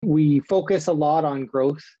we focus a lot on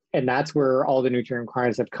growth, and that's where all the nutrient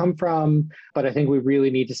requirements have come from. But I think we really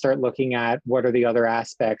need to start looking at what are the other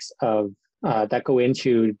aspects of that go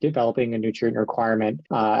into developing a nutrient requirement,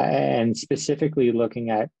 and specifically looking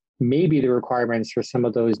at maybe the requirements for some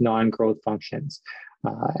of those non-growth functions,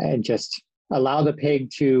 and just allow the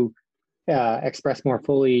pig to express more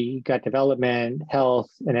fully gut development, health,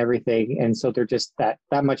 and everything. And so they're just that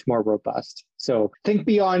much more robust. So think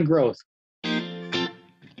beyond growth.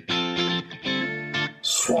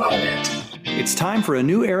 Swine. It's time for a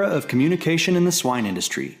new era of communication in the swine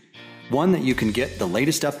industry. One that you can get the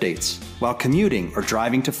latest updates while commuting or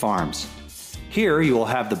driving to farms. Here you will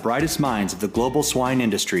have the brightest minds of the global swine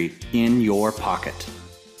industry in your pocket.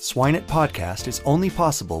 Swine It Podcast is only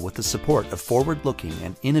possible with the support of forward-looking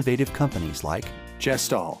and innovative companies like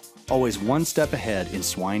Gestal, always one step ahead in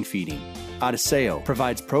swine feeding. Odiseo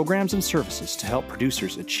provides programs and services to help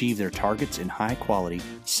producers achieve their targets in high quality,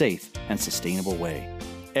 safe, and sustainable way.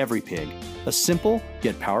 Every Pig, a simple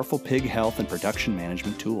yet powerful pig health and production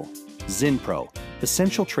management tool. Zinpro,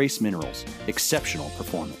 essential trace minerals, exceptional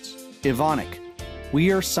performance. Evonik, we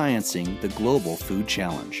are sciencing the global food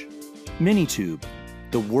challenge. Minitube,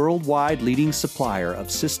 the worldwide leading supplier of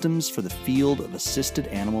systems for the field of assisted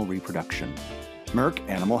animal reproduction. Merck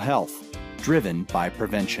Animal Health, driven by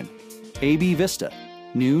prevention. AB Vista,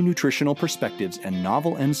 new nutritional perspectives and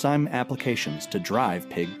novel enzyme applications to drive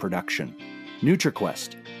pig production.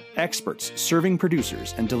 NutriQuest, experts serving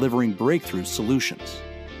producers and delivering breakthrough solutions.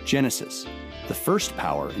 Genesis, the first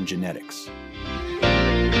power in genetics.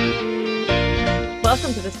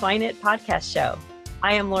 Welcome to the Swine It Podcast Show.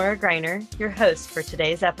 I am Laura Greiner, your host for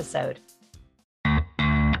today's episode.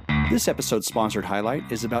 This episode's sponsored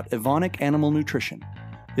highlight is about Evonik Animal Nutrition.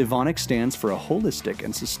 Evonik stands for a holistic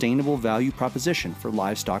and sustainable value proposition for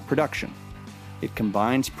livestock production. It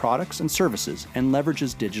combines products and services and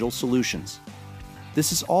leverages digital solutions.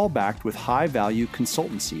 This is all backed with high-value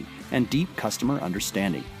consultancy and deep customer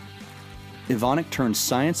understanding. Evonik turns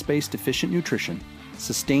science-based efficient nutrition,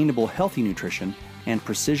 sustainable healthy nutrition, and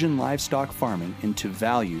precision livestock farming into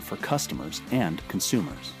value for customers and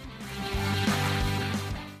consumers.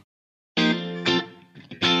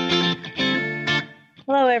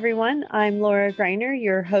 Hello, everyone. I'm Laura Greiner,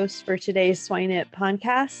 your host for today's Swine It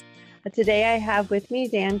podcast. Today I have with me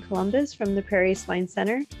Dan Columbus from the Prairie Swine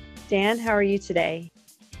Center. Dan, how are you today?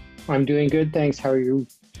 I'm doing good, thanks. How are you?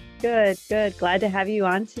 Good. Glad to have you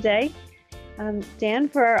on today. Dan,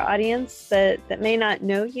 for our audience that may not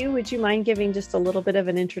know you, would you mind giving just a little bit of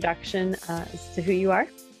an introduction as to who you are?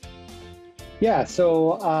 Yeah,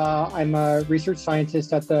 so I'm a research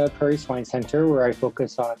scientist at the Prairie Swine Center, where I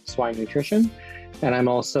focus on swine nutrition. And I'm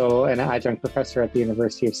also an adjunct professor at the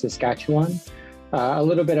University of Saskatchewan. A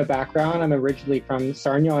little bit of background, I'm originally from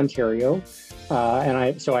Sarnia, Ontario.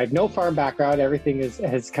 So I have no farm background. Everything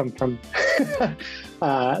has come from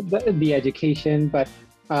the education, but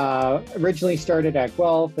originally started at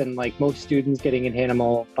Guelph, and like most students getting into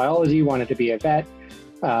animal biology, wanted to be a vet,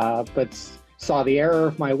 but saw the error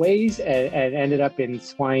of my ways and ended up in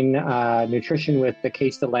swine nutrition with the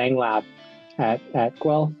Case de Lang lab at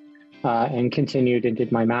Guelph, and continued and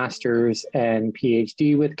did my master's and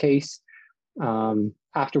PhD with Case.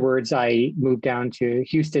 Afterwards, I moved down to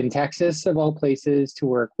Houston, Texas, of all places, to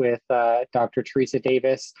work with Dr. Teresa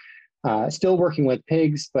Davis, still working with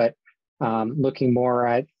pigs, but looking more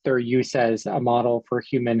at their use as a model for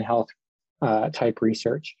human health type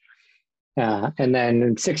research. And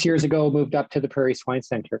then 6 years ago, moved up to the Prairie Swine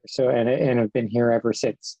Center. And I've been here ever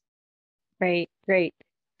since. Great.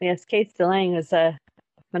 Yes, Case de Lang was a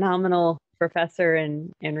phenomenal professor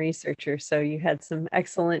and researcher. So you had some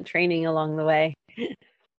excellent training along the way.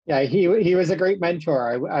 Yeah, he was a great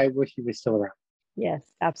mentor. I wish he was still around. Yes,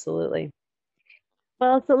 absolutely.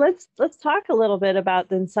 Well, so let's talk a little bit about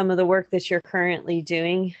then some of the work that you're currently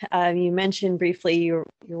doing. You mentioned briefly you're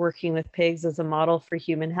working with pigs as a model for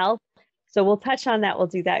human health. So we'll touch on that. We'll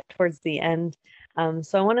do that towards the end.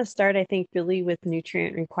 So I want to start, I think, really with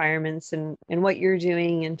nutrient requirements and what you're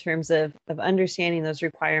doing in terms of understanding those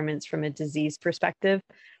requirements from a disease perspective.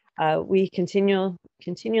 We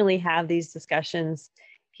continually have these discussions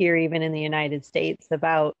here, even in the United States,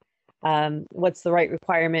 about what's the right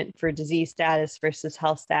requirement for disease status versus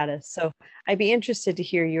health status. So I'd be interested to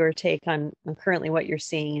hear your take on currently what you're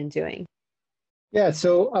seeing and doing. Yeah,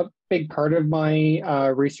 so a big part of my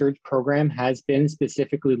research program has been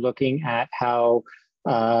specifically looking at how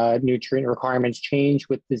nutrient requirements change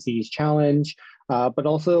with disease challenge, but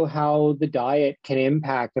also how the diet can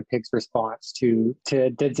impact a pig's response to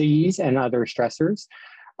disease and other stressors.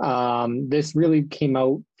 This really came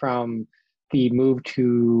out from the move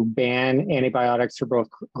to ban antibiotics for both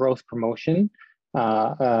growth promotion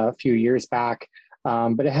a few years back.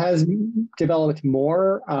 But it has developed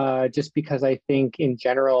more just because I think in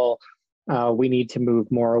general, we need to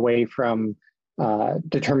move more away from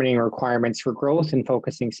determining requirements for growth and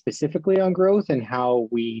focusing specifically on growth and how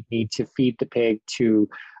we need to feed the pig to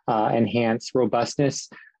enhance robustness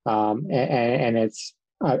and its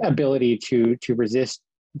ability to resist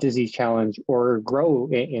disease challenge or grow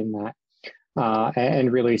in that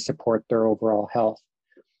and really support their overall health.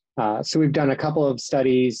 So we've done a couple of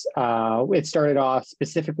studies. It started off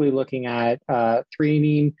specifically looking at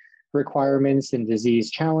threonine requirements and disease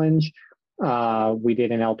challenge. We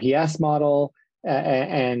did an LPS model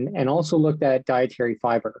and also looked at dietary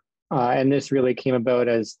fiber. And this really came about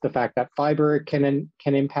as the fact that fiber can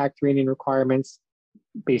impact threonine requirements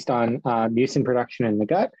based on mucin production in the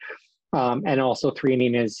gut. And also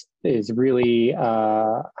threonine is really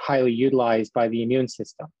highly utilized by the immune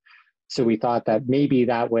system. So we thought that maybe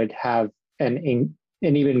that would have an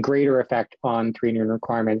even greater effect on threonine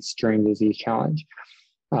requirements during disease challenge.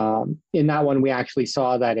 In that one, we actually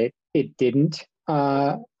saw that it didn't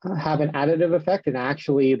have an additive effect, and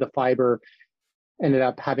actually the fiber ended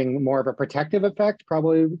up having more of a protective effect,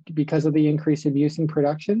 probably because of the increase in mucin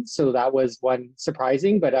production. So that was one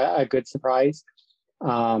surprising, but a good surprise.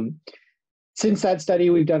 Since that study,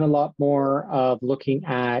 we've done a lot more of looking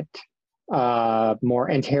at more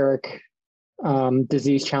enteric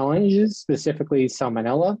disease challenges, specifically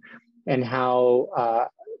Salmonella, and how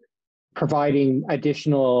providing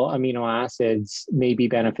additional amino acids may be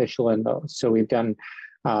beneficial in those. So we've done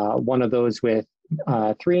one of those with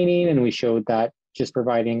threonine, and we showed that just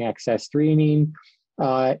providing excess threonine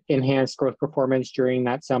enhanced growth performance during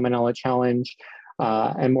that Salmonella challenge.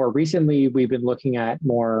 And more recently, we've been looking at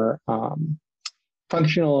more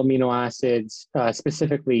functional amino acids,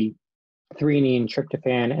 specifically threonine,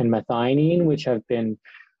 tryptophan, and methionine, which have been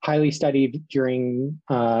highly studied during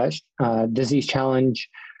disease challenge.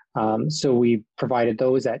 So we provided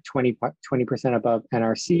those at 20% above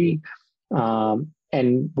NRC,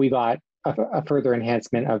 and we got a further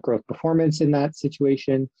enhancement of growth performance in that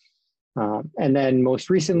situation. And then most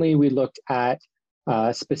recently, we looked at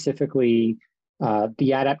specifically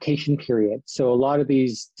the adaptation period. So a lot of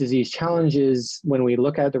these disease challenges, when we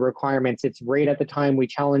look at the requirements, it's right at the time we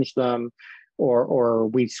challenge them, or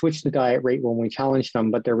we switch the diet rate when we challenge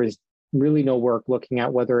them, but there was really no work looking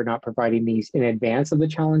at whether or not providing these in advance of the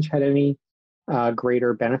challenge had any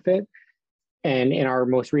greater benefit. And in our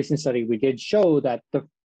most recent study, we did show that the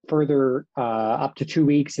further up to 2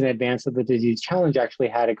 weeks in advance of the disease challenge actually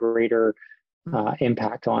had a greater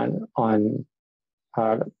impact on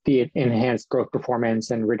the enhanced growth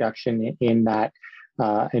performance and reduction in that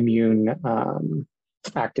immune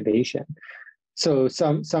activation. So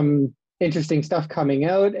some interesting stuff coming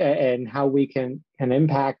out and how we can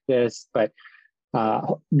impact this, but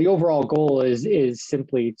the overall goal is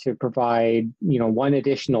simply to provide one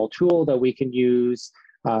additional tool that we can use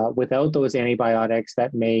without those antibiotics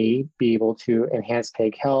that may be able to enhance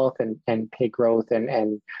pig health and pig growth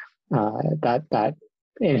and that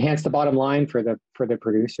enhance the bottom line for the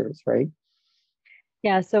producers, right?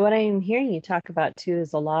 Yeah, so what I'm hearing you talk about too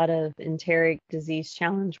is a lot of enteric disease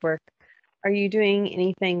challenge work. Are you doing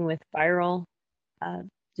anything with viral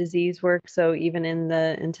disease work? So even in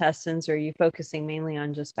the intestines, or are you focusing mainly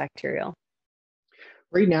on just bacterial?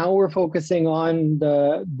 Right now, we're focusing on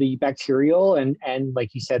the bacterial and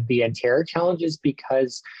like you said, the enteric challenges,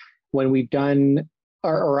 because when we've done,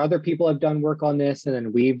 or other people have done work on this, and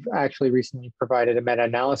then we've actually recently provided a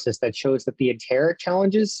meta-analysis that shows that the enteric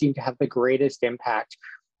challenges seem to have the greatest impact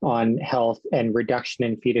on health and reduction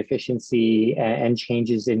in feed efficiency and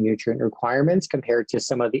changes in nutrient requirements compared to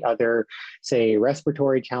some of the other, say,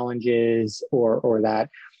 respiratory challenges or that.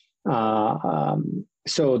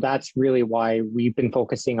 So that's really why we've been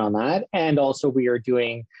focusing on that. And also we are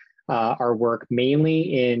doing our work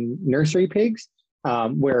mainly in nursery pigs,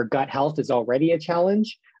 where gut health is already a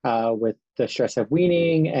challenge with the stress of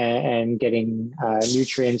weaning and getting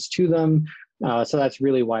nutrients to them. So that's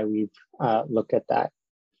really why we've looked at that.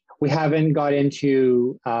 We haven't got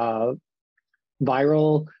into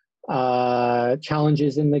viral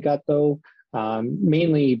challenges in the gut, though,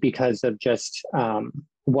 mainly because of just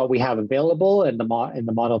what we have available and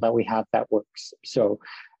the model that we have that works. So,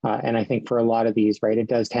 and I think for a lot of these, right, it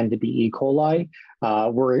does tend to be E. coli.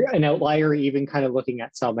 We're an outlier even kind of looking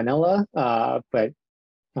at Salmonella, but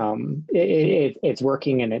it's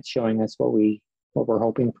working and it's showing us what we're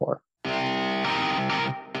hoping for.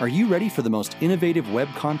 Are you ready for the most innovative web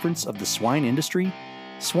conference of the swine industry?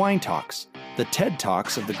 Swine Talks, the TED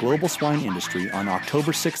Talks of the global swine industry on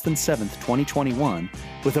October 6th and 7th, 2021,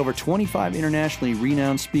 with over 25 internationally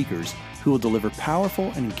renowned speakers who will deliver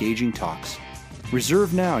powerful and engaging talks.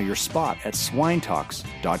 Reserve now your spot at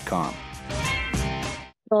swinetalks.com.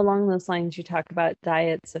 So along those lines, you talk about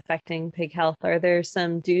diets affecting pig health. Are there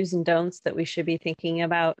some do's and don'ts that we should be thinking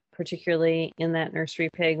about, particularly in that nursery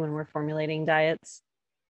pig when we're formulating diets?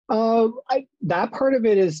 That part of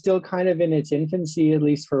it is still kind of in its infancy, at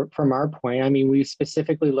least from our point. I mean, we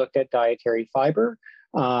specifically looked at dietary fiber,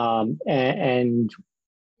 and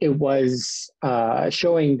it was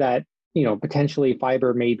showing that, potentially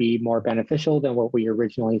fiber may be more beneficial than what we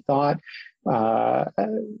originally thought,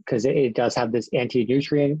 because it does have this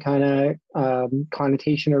anti-nutrient kind of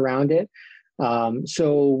connotation around it.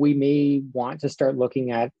 So we may want to start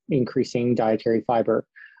looking at increasing dietary fiber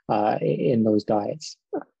in those diets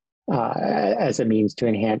as a means to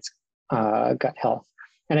enhance gut health.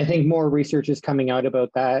 And I think more research is coming out about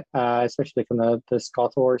that, especially from the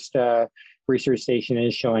Skothorst research station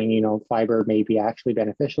is showing, fiber may be actually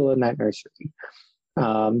beneficial in that nursery.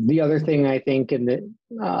 The other thing I think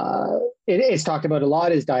it's talked about a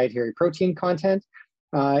lot is dietary protein content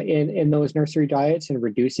in those nursery diets and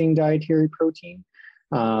reducing dietary protein.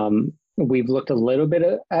 We've looked a little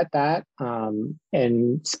bit at that,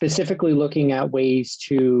 and specifically looking at ways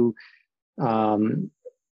to,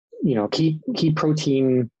 keep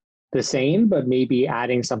protein the same, but maybe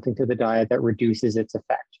adding something to the diet that reduces its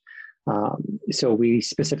effect. So we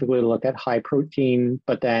specifically look at high protein,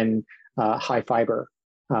 but then high fiber.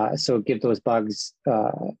 So give those bugs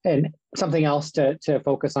and something else to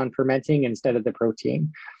focus on fermenting instead of the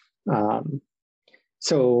protein.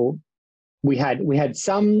 So we had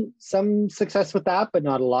some success with that, but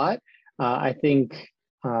not a lot. I think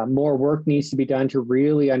more work needs to be done to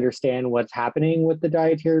really understand what's happening with the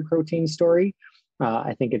dietary protein story.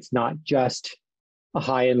 I think it's not just a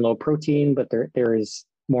high and low protein, but there is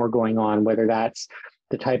more going on, whether that's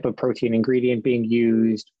the type of protein ingredient being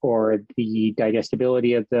used or the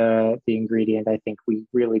digestibility of the ingredient. I think we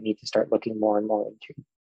really need to start looking more and more into.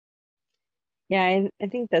 Yeah, I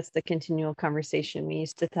think that's the continual conversation. We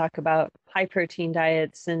used to talk about high protein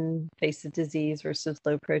diets and face of disease versus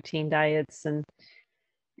low protein diets. And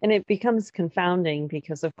it becomes confounding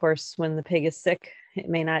because, of course, when the pig is sick, it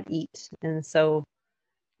may not eat. And so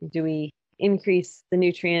do we increase the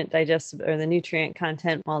nutrient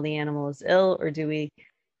content while the animal is ill, or do we,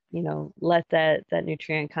 let that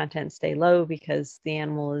nutrient content stay low because the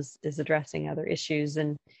animal is addressing other issues?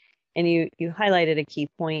 And you highlighted a key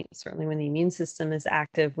point. Certainly when the immune system is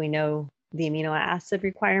active, we know the amino acid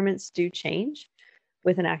requirements do change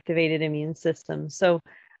with an activated immune system. So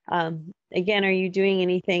again, are you doing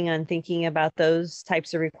anything on thinking about those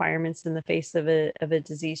types of requirements in the face of a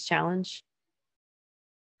disease challenge?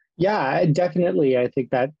 Yeah, definitely. I think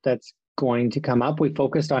that's going to come up. We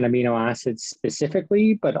focused on amino acids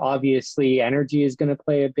specifically, but obviously energy is going to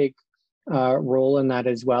play a big role in that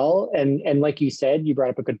as well. And like you said, you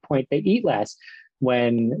brought up a good point. They eat less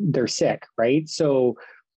when they're sick, right? So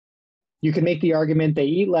you can make the argument they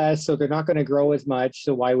eat less, so they're not going to grow as much.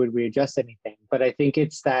 So why would we adjust anything? But I think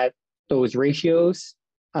it's that those ratios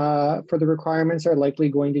for the requirements are likely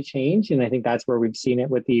going to change. And I think that's where we've seen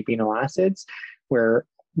it with the amino acids, where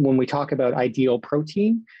when we talk about ideal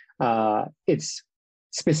protein, it's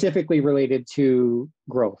specifically related to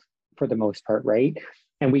growth for the most part, right?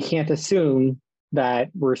 And we can't assume that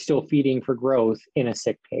we're still feeding for growth in a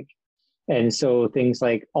sick pig. And so things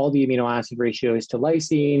like all the amino acid ratios to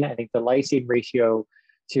lysine, I think the lysine ratio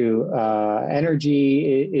to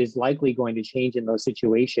energy is likely going to change in those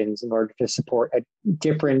situations in order to support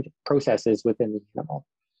different processes within the animal.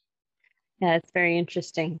 Yeah, it's very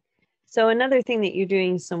interesting. So another thing that you're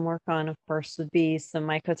doing some work on, of course, would be some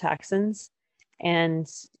mycotoxins. And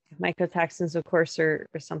mycotoxins, of course, are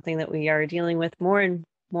something that we are dealing with more and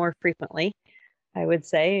more frequently. I would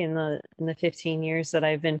say in the 15 years that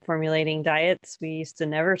I've been formulating diets, we used to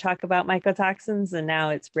never talk about mycotoxins, and now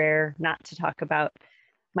it's rare not to talk about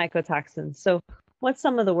mycotoxins. So what's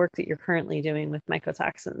some of the work that you're currently doing with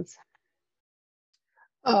mycotoxins?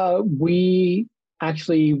 We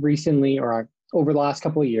actually recently, or over the last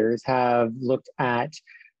couple of years, have looked at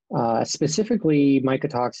specifically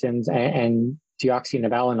mycotoxins and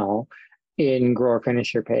deoxynivalenol in grower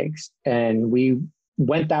finisher pigs. And we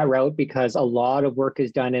went that route because a lot of work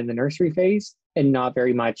is done in the nursery phase and not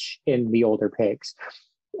very much in the older pigs.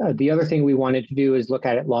 The other thing we wanted to do is look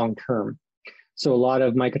at it long term. So a lot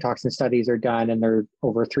of mycotoxin studies are done and they're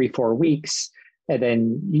over 3-4 weeks, and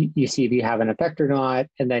then you see if you have an effect or not,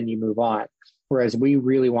 and then you move on. Whereas we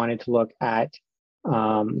really wanted to look at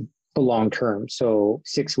the long term. So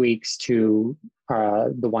 6 weeks to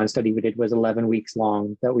the one study we did was 11 weeks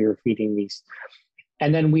long that we were feeding these.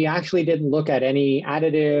 And then we actually didn't look at any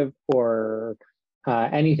additive or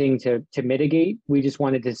anything to mitigate. We just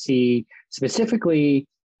wanted to see specifically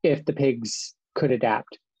if the pigs could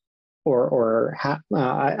adapt or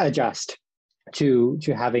adjust to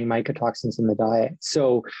having mycotoxins in the diet.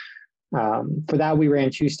 So for that, we ran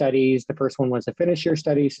 2 studies. The first one was a finisher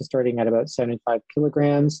study, so starting at about 75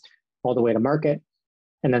 kilograms all the way to market.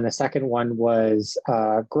 And then the second one was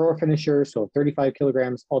grower finisher, so 35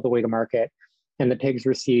 kilograms all the way to market. And the pigs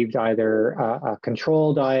received either a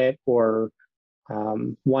control diet or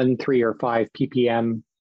 1, 3, or 5 ppm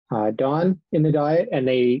DON in the diet, and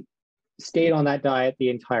they stayed on that diet the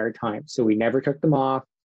entire time. So we never took them off.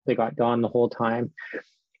 They got DON the whole time.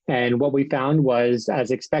 And what we found was,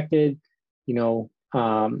 as expected,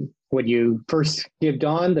 when you first give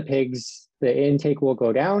DON, the intake will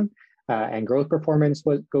go down and growth performance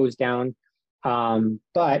goes down.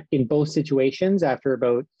 But in both situations, after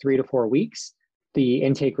about 3 to 4 weeks, the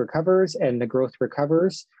intake recovers and the growth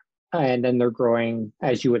recovers, and then they're growing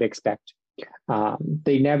as you would expect.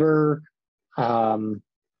 They never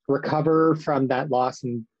recover from that loss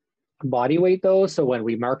in body weight though. So when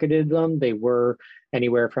we marketed them, they were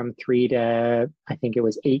anywhere from 3 to, I think it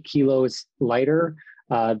was 8 kilos lighter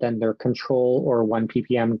than their control or 1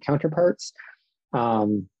 ppm counterparts.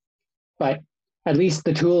 But at least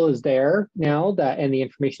the tool is there now, and the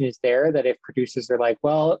information is there, that if producers are like,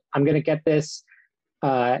 well, I'm going to get this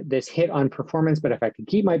hit on performance, but if I could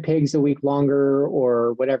keep my pigs a week longer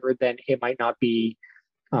or whatever, then it might not be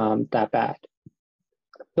that bad.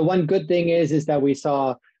 The one good thing is that we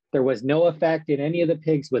saw there was no effect in any of the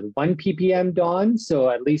pigs with 1 ppm DON. So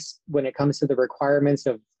at least when it comes to the requirements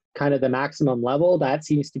of kind of the maximum level, that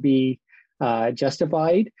seems to be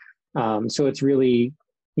justified. So it's really,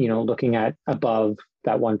 looking at above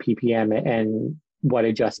that 1 ppm and what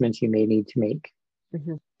adjustments you may need to make.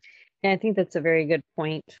 Mm-hmm. And I think that's a very good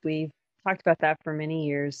point. We've talked about that for many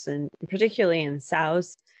years, and particularly in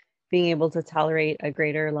sows, being able to tolerate a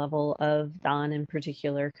greater level of DON in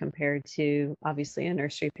particular compared to obviously a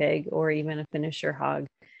nursery pig or even a finisher hog.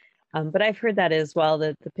 But I've heard that as well,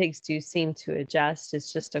 that the pigs do seem to adjust.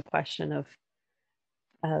 It's just a question of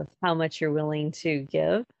how much you're willing to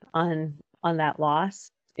give on that loss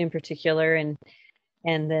in particular, and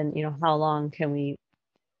then how long can we,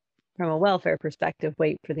 from a welfare perspective,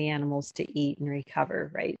 wait for the animals to eat and recover,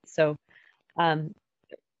 right? So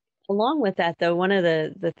along with that, though, one of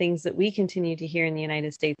the things that we continue to hear in the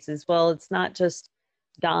United States is, well, it's not just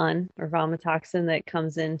DON or vomitoxin that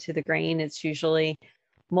comes into the grain. It's usually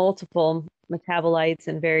multiple metabolites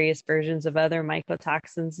and various versions of other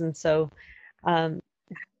mycotoxins. And so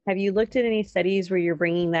have you looked at any studies where you're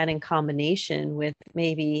bringing that in combination with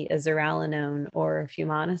maybe a zearalenone or a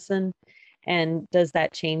fumonisin? And does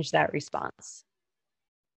that change that response?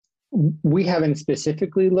 We haven't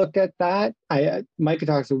specifically looked at that.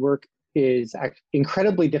 Mycotoxin work is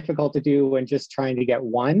incredibly difficult to do when just trying to get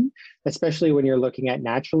one, especially when you're looking at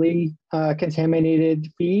naturally contaminated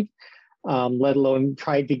feed, let alone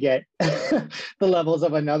tried to get the levels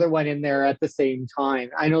of another one in there at the same time.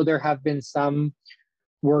 I know there have been some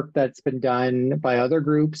work that's been done by other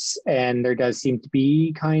groups, and there does seem to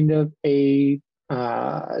be kind of a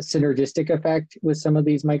synergistic effect with some of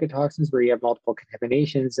these mycotoxins where you have multiple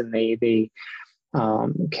contaminations, and they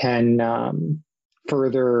can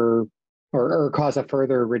further or cause a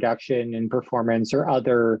further reduction in performance or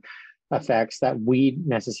other effects that we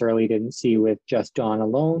necessarily didn't see with just DON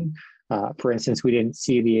alone. For instance, we didn't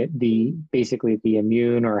see basically the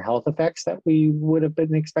immune or health effects that we would have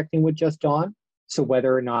been expecting with just DON. So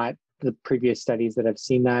whether or not the previous studies that have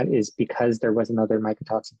seen that is because there was another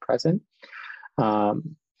mycotoxin present.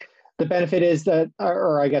 The benefit is that,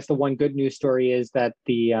 or I guess the one good news story is that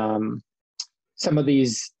some of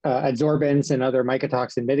these adsorbents and other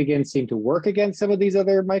mycotoxin mitigants seem to work against some of these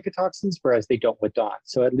other mycotoxins, whereas they don't with DON.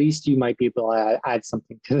 So at least you might be able to add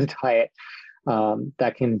something to the diet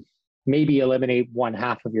that can maybe eliminate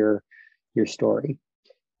 1/2 of your story.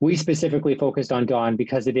 We specifically focused on DON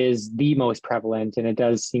because it is the most prevalent, and it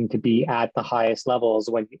does seem to be at the highest levels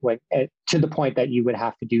when to the point that you would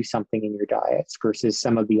have to do something in your diets versus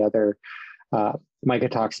some of the other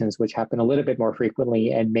mycotoxins, which happen a little bit more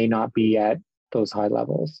frequently and may not be at those high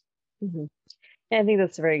levels. Mm-hmm. And I think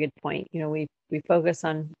that's a very good point. We focus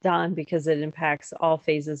on DON because it impacts all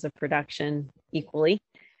phases of production equally,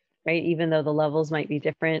 right? Even though the levels might be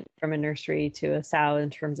different from a nursery to a sow in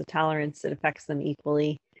terms of tolerance, it affects them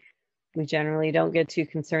equally. We generally don't get too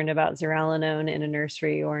concerned about zearalenone in a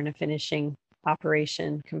nursery or in a finishing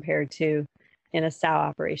operation compared to in a sow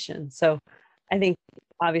operation. So I think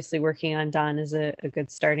obviously working on Don is a good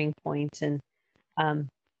starting point. And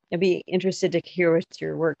I'd be interested to hear what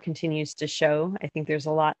your work continues to show. I think there's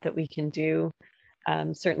a lot that we can do.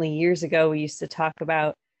 Certainly years ago, we used to talk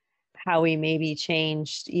about how we maybe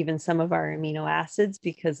changed even some of our amino acids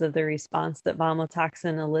because of the response that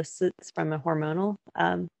vomotoxin elicits from a hormonal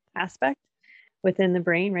aspect within the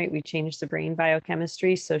brain, right? We changed the brain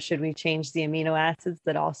biochemistry. So should we change the amino acids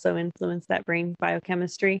that also influence that brain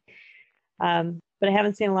biochemistry? But I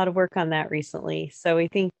haven't seen a lot of work on that recently. So I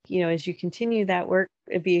think, as you continue that work,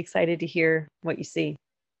 I'd be excited to hear what you see.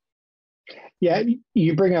 Yeah,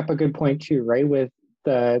 you bring up a good point too, right? With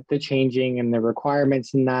the changing and the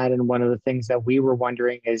requirements in that. And one of the things that we were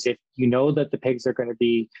wondering is, if you know that the pigs are going to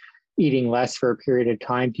be eating less for a period of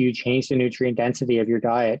time, do you change the nutrient density of your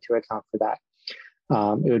diet to account for that?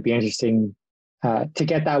 It would be interesting to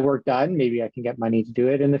get that work done. Maybe I can get money to do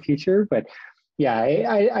it in the future. But yeah,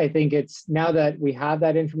 I think it's now that we have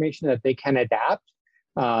that information that they can adapt,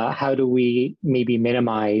 how do we maybe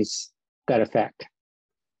minimize that effect?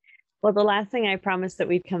 Well, the last thing I promised that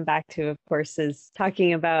we'd come back to, of course, is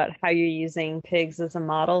talking about how you're using pigs as a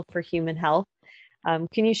model for human health.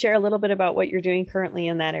 Can you share a little bit about what you're doing currently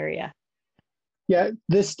in that area? Yeah,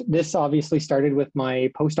 this obviously started with my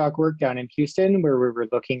postdoc work down in Houston, where we were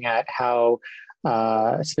looking at how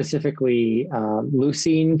specifically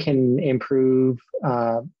leucine can improve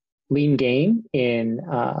lean gain in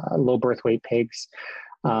low birth weight pigs.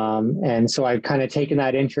 And so I've kind of taken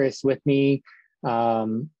that interest with me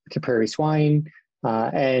to prairie swine.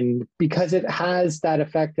 And because it has that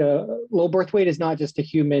effect, low birth weight is not just a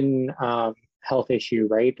human health issue,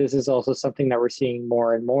 right? This is also something that we're seeing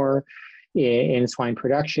more and more in swine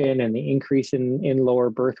production, and the increase in lower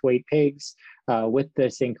birth weight pigs with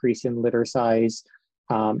this increase in litter size.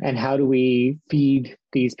 And how do we feed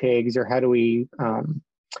these pigs, or how do we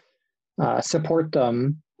support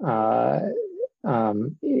them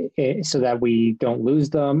so that we don't lose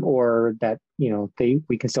them, or that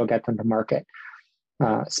we can still get them to market.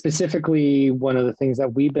 Specifically, one of the things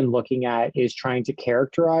that we've been looking at is trying to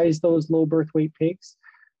characterize those low birth weight pigs.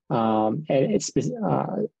 And it's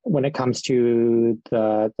when it comes to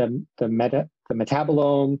the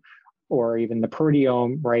metabolome or even the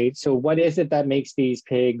proteome, right? So what is it that makes these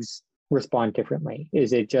pigs respond differently?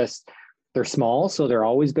 Is it just they're small, so they're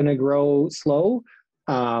always going to grow slow?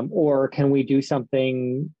 Or can we do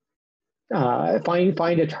something,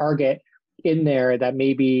 find a target in there that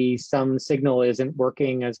maybe some signal isn't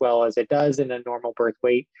working as well as it does in a normal birth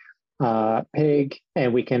weight pig,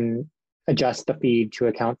 and we can adjust the feed to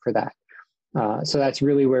account for that. So that's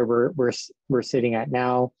really where we're sitting at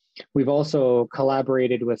now. We've also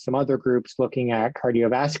collaborated with some other groups looking at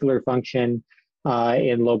cardiovascular function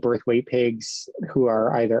in low birth weight pigs who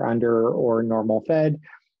are either under or normal fed.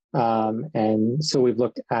 And so we've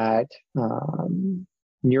looked at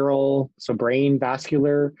neural, so brain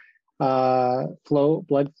vascular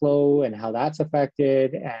blood flow and how that's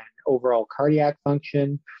affected, and overall cardiac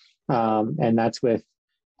function. And that's with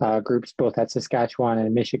groups both at Saskatchewan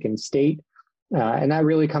and Michigan State. And that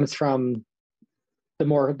really comes from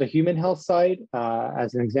the human health side,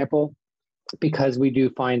 as an example, because we do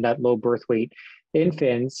find that low birth weight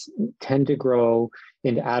infants tend to grow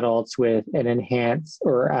into adults with an enhanced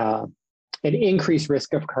or an increased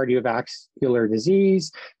risk of cardiovascular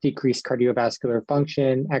disease, decreased cardiovascular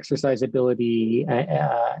function, exercise ability,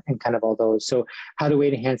 and kind of all those. So how do we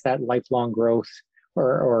enhance that lifelong growth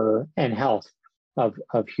and health of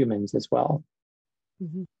humans as well?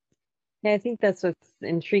 Mm-hmm. Yeah, I think that's what's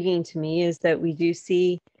intriguing to me, is that we do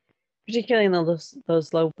see, particularly in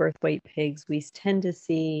those low birth weight pigs, we tend to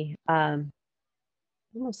see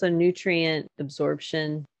almost a nutrient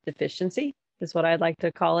absorption deficiency, is what I'd like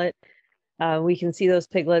to call it. We can see those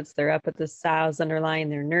piglets, they're up at the sows underlying,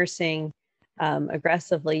 they're nursing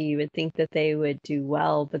aggressively. You would think that they would do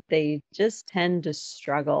well, but they just tend to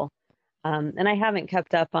struggle. And I haven't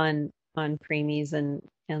kept up on preemies and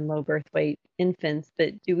low birth weight infants,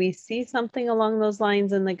 but do we see something along those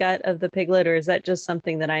lines in the gut of the piglet, or is that just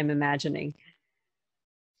something that I'm imagining?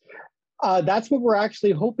 That's what we're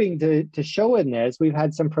actually hoping to show in this. We've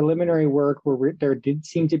had some preliminary work where there did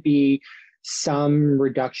seem to be some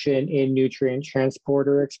reduction in nutrient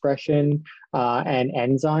transporter expression and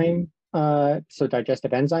enzyme, so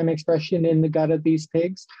digestive enzyme expression in the gut of these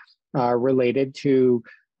pigs related to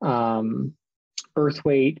birth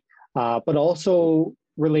weight, but also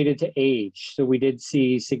related to age. So we did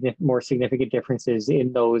see more significant differences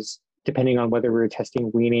in those, depending on whether we were testing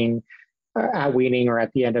at weaning or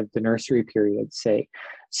at the end of the nursery period, say.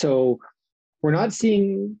 So we're not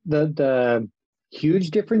seeing the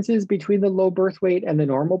huge differences between the low birth weight and the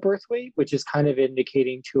normal birth weight, which is kind of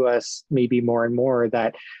indicating to us maybe more and more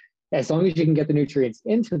that as long as you can get the nutrients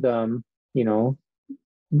into them,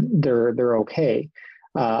 they're okay.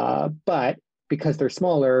 But because they're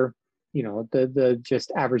smaller, the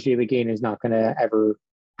just average daily gain is not going to ever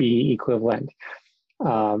be equivalent.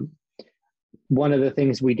 One of the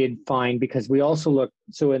things we did find, because we also looked,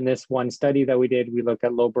 so in this one study that we did, we looked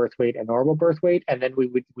at low birth weight and normal birth weight, and then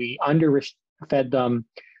we underfed them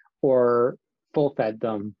or full fed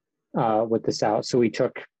them with the sow. So we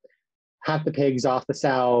took half the pigs off the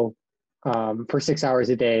sow for 6 hours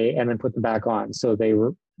a day and then put them back on. So they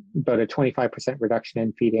were about a 25% reduction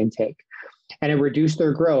in feed intake. And it reduced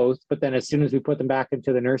their growth, but then as soon as we put them back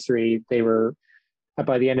into the nursery,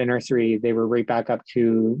 by the end of nursery, they were right back up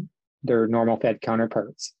to their normal fed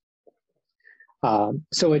counterparts.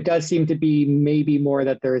 So it does seem to be maybe more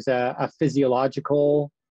that there's a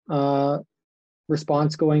physiological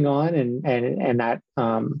response going on, and that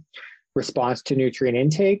response to nutrient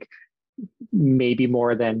intake maybe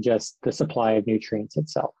more than just the supply of nutrients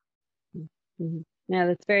itself. Mm-hmm. Yeah,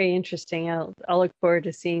 that's very interesting. I'll look forward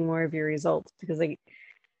to seeing more of your results, because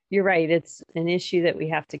you're right, it's an issue that we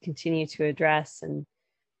have to continue to address, and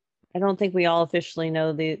I don't think we all officially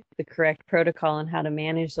know the correct protocol on how to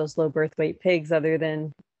manage those low birth weight pigs, other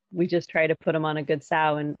than we just try to put them on a good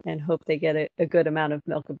sow and hope they get a good amount of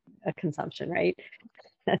milk consumption, right?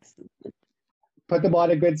 Put them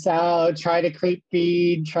on a good sow, try to crate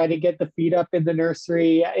feed, try to get the feed up in the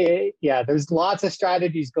nursery. There's lots of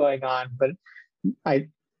strategies going on, but I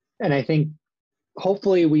think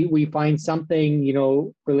hopefully we find something,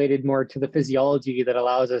 related more to the physiology that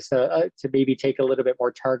allows us to maybe take a little bit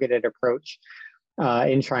more targeted approach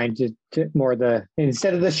in trying to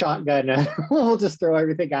instead of the shotgun, we'll just throw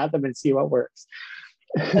everything at them and see what works.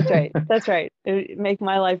 That's right. It would make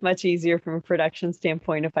my life much easier from a production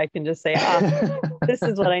standpoint if I can just say, this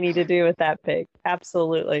is what I need to do with that pig.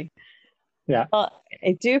 Absolutely. Yeah. Well,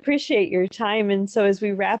 I do appreciate your time. And so as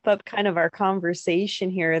we wrap up kind of our conversation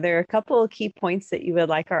here, there are a couple of key points that you would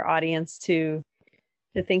like our audience to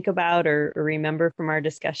think about or remember from our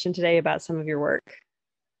discussion today about some of your work.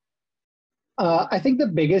 I think the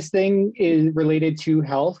biggest thing is related to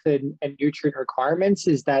health and nutrient requirements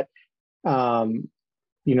is that,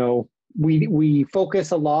 we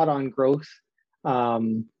focus a lot on growth,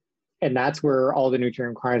 and that's where all the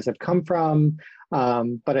nutrient requirements have come from.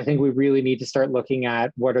 But I think we really need to start looking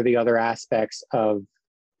at what are the other aspects of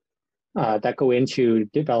that go into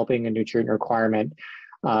developing a nutrient requirement,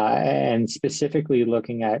 and specifically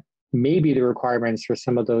looking at maybe the requirements for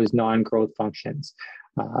some of those non-growth functions,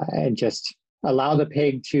 and just allow the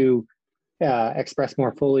pig to express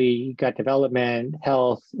more fully gut development,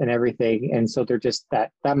 health, and everything. And so they're just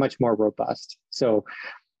that much more robust. So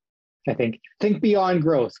I think beyond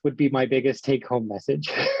growth would be my biggest take-home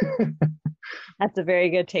message. That's a very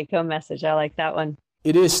good take-home message. I like that one.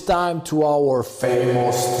 It is time to our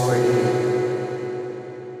famous three.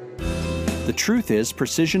 The truth is,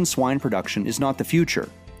 precision swine production is not the future.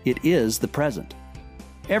 It is the present.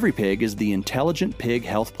 Every Pig is the intelligent pig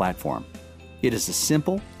health platform. It is a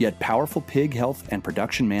simple yet powerful pig health and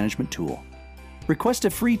production management tool. Request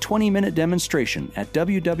a free 20-minute demonstration at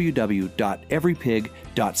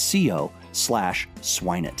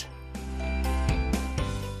www.everypig.co/swineit.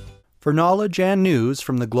 For knowledge and news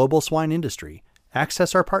from the global swine industry,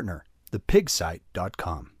 access our partner,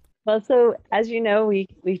 thepigsite.com. Well, so as you know, we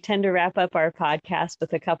tend to wrap up our podcast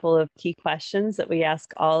with a couple of key questions that we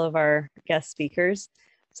ask all of our guest speakers.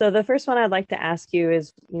 So the first one I'd like to ask you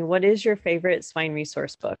is, what is your favorite swine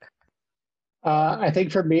resource book? I think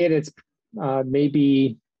for me, it's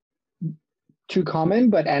maybe too common,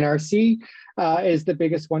 but NRC is the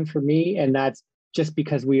biggest one for me. And that's just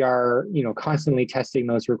because we are, constantly testing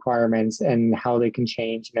those requirements and how they can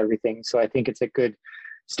change and everything. So I think it's a good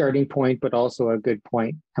starting point, but also a good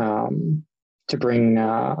point to bring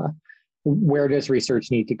where does research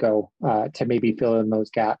need to go to maybe fill in those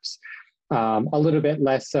gaps. A little bit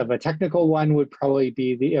less of a technical one would probably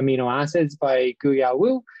be the amino acids by Guya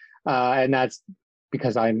Wu, and that's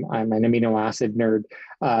because I'm an amino acid nerd.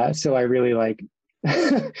 So I really like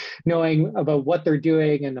knowing about what they're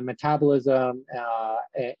doing and the metabolism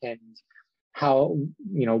and how,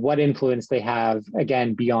 what influence they have,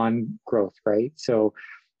 again, beyond growth, right? So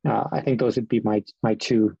I think those would be my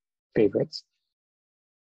two favorites.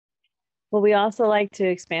 Well, we also like to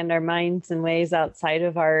expand our minds in ways outside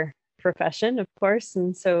of our profession, of course.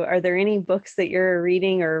 And so are there any books that you're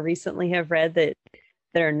reading or recently have read that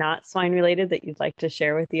are not swine related that you'd like to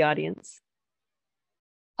share with the audience?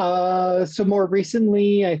 So more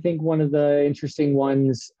recently, I think one of the interesting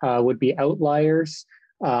ones would be Outliers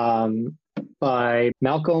by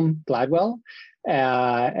Malcolm Gladwell.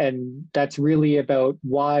 And that's really about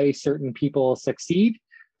why certain people succeed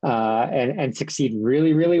and succeed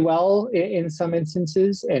really, really well in some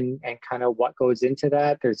instances, and kind of what goes into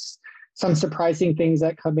that. There's some surprising things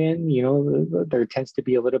that come in. There tends to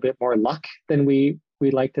be a little bit more luck than we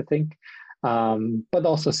like to think, but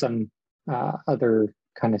also some other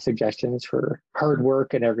kind of suggestions for hard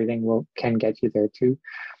work and everything can get you there too.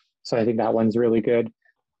 So I think that one's really good.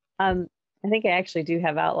 I think I actually do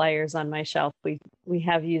have Outliers on my shelf. We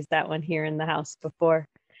have used that one here in the house before.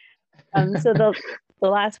 So the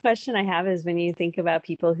last question I have is, when you think about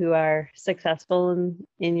people who are successful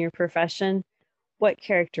in your profession, what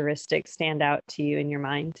characteristics stand out to you in your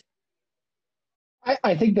mind?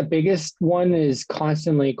 I think the biggest one is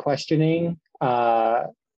constantly questioning what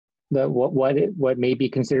may be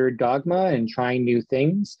considered dogma and trying new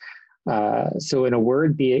things. So in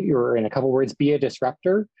a couple words, be a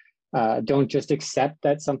disruptor. Don't just accept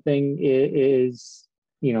that something is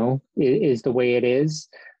the way it is,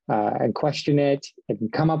 and question it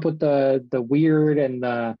and come up with the weird and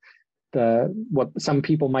the what some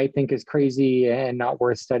people might think is crazy and not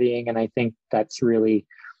worth studying. And I think that's really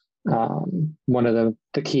one of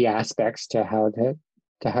the key aspects to how to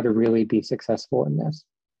really be successful in this.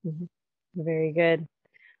 Mm-hmm. Very good.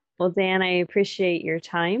 Well, Dan, I appreciate your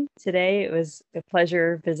time today. It was a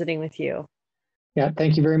pleasure visiting with you. Yeah,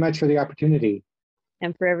 thank you very much for the opportunity.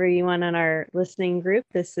 And for everyone on our listening group,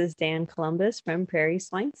 this is Dan Columbus from Prairie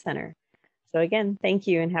Swine Center. So again, thank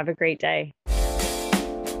you and have a great day.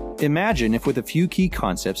 Imagine if with a few key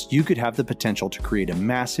concepts, you could have the potential to create a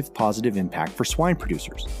massive positive impact for swine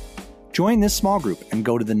producers. Join this small group and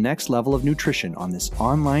go to the next level of nutrition on this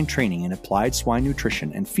online training in applied swine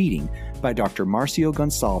nutrition and feeding by Dr. Marcio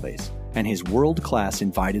Gonçalves and his world-class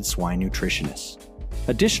invited swine nutritionists.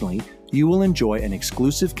 Additionally, you will enjoy an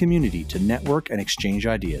exclusive community to network and exchange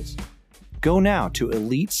ideas. Go now to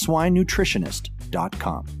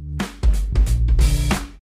EliteSwineNutritionist.com.